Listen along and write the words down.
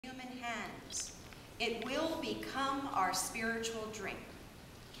human hands, it will become our spiritual drink.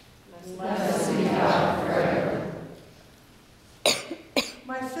 Blessed be God forever.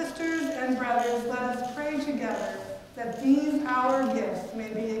 My sisters and brothers, let us pray together that these our gifts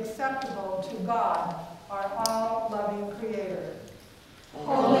may be acceptable to God, our all-loving Creator.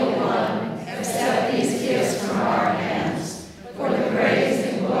 Holy One, accept these gifts from our hands, for the praise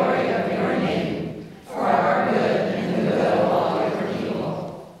and glory of your name, for our good and the good of all your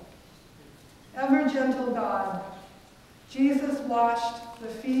people. Ever gentle God, Jesus washed the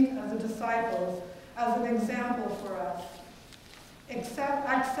feet of the disciples as an example for us.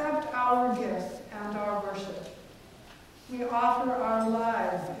 Accept our gifts and our worship. We offer our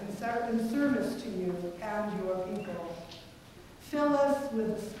lives in service to you and your people. Fill us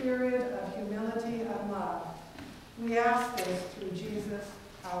with the spirit of humility and love. We ask this through Jesus,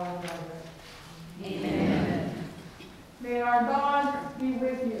 our brother. Amen. May our God be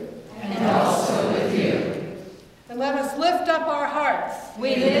with you. And also with you. And let us lift up our hearts.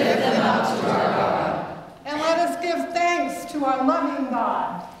 We lift them up to our God. And let us give thanks to our loving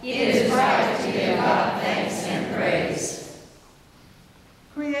God. It is right to give God thanks and praise.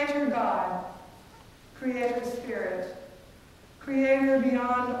 Creator God, Creator Spirit, Creator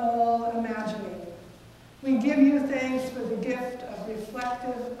beyond all imagining, we give you thanks for the gift of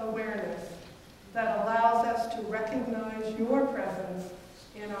reflective awareness that allows us to recognize your presence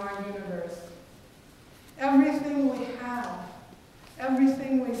in our universe. Everything we have,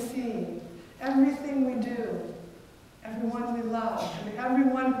 everything we see, everything we do, everyone we love, and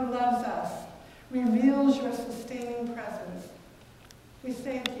everyone who loves us reveals your sustaining presence. We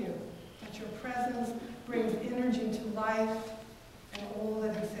thank you that your presence brings energy to life and all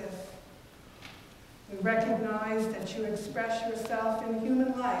that exists. We recognize that you express yourself in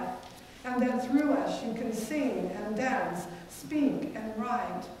human life, and that through us you can sing and dance, speak and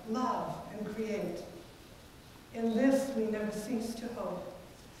write, love and create. In this we never cease to hope.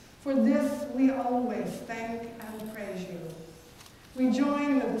 For this we always thank and praise you. We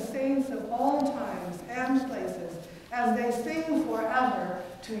join with the saints of all times and places as they sing forever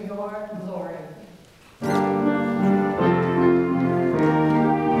to your glory.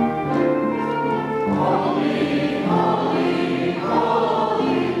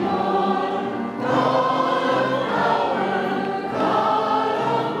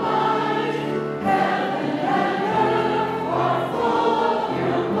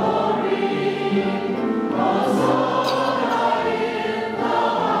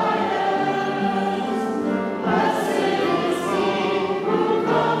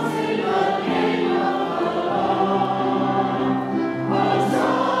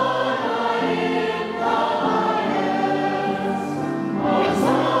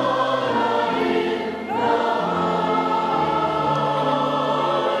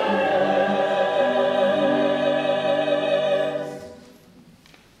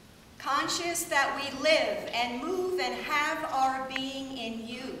 Conscious that we live and move and have our being in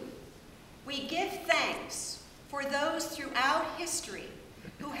you, we give thanks for those throughout history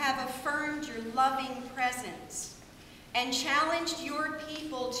who have affirmed your loving presence and challenged your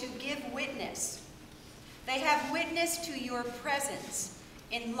people to give witness. They have witnessed to your presence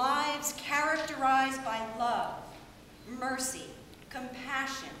in lives characterized by love, mercy,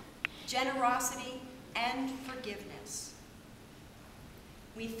 compassion, generosity, and forgiveness.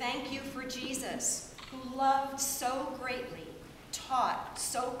 We thank you for Jesus, who loved so greatly, taught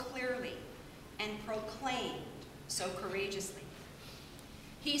so clearly, and proclaimed so courageously.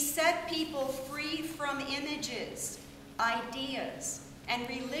 He set people free from images, ideas, and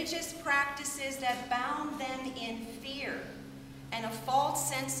religious practices that bound them in fear and a false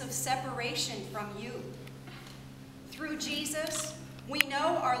sense of separation from you. Through Jesus, we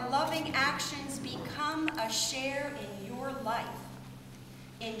know our loving actions become a share in your life.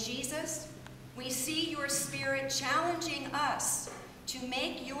 In Jesus, we see your Spirit challenging us to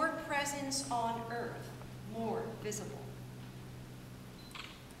make your presence on earth more visible.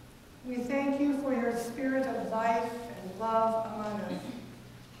 We thank you for your spirit of life and love among us.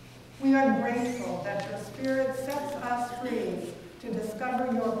 We are grateful that your Spirit sets us free to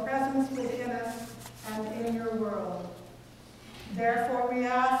discover your presence within us and in your world. Therefore, we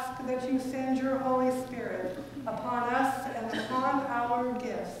ask that you send your Holy Spirit upon us and upon our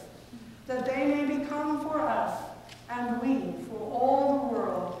gifts, that they may become for us and we for all the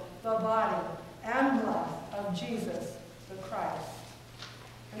world the body and blood of Jesus the Christ.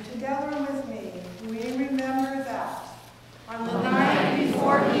 And together with me, we remember that on the night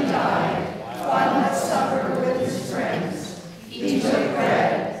before he died, while at supper with his friends, he took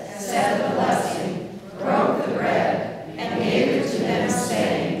bread, said the blessing, broke the bread, and gave it to them,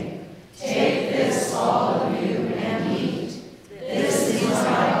 saying,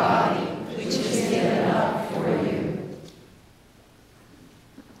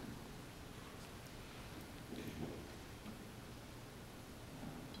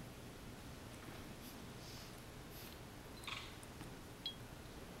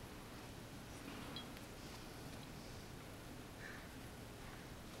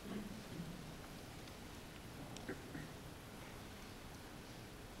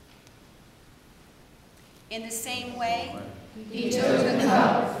 In the same way, he took the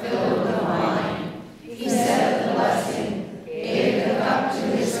cup filled with wine. He said the blessing, gave the cup to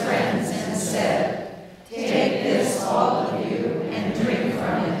his friends, and said, "Take this, all of you, and drink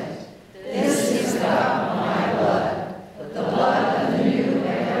from it. This is the cup of my blood, the blood of the new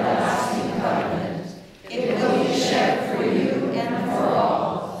and everlasting covenant. It will be shed for you and for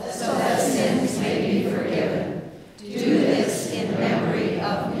all, so that sins may be forgiven. Do this in memory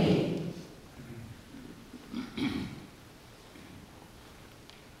of me."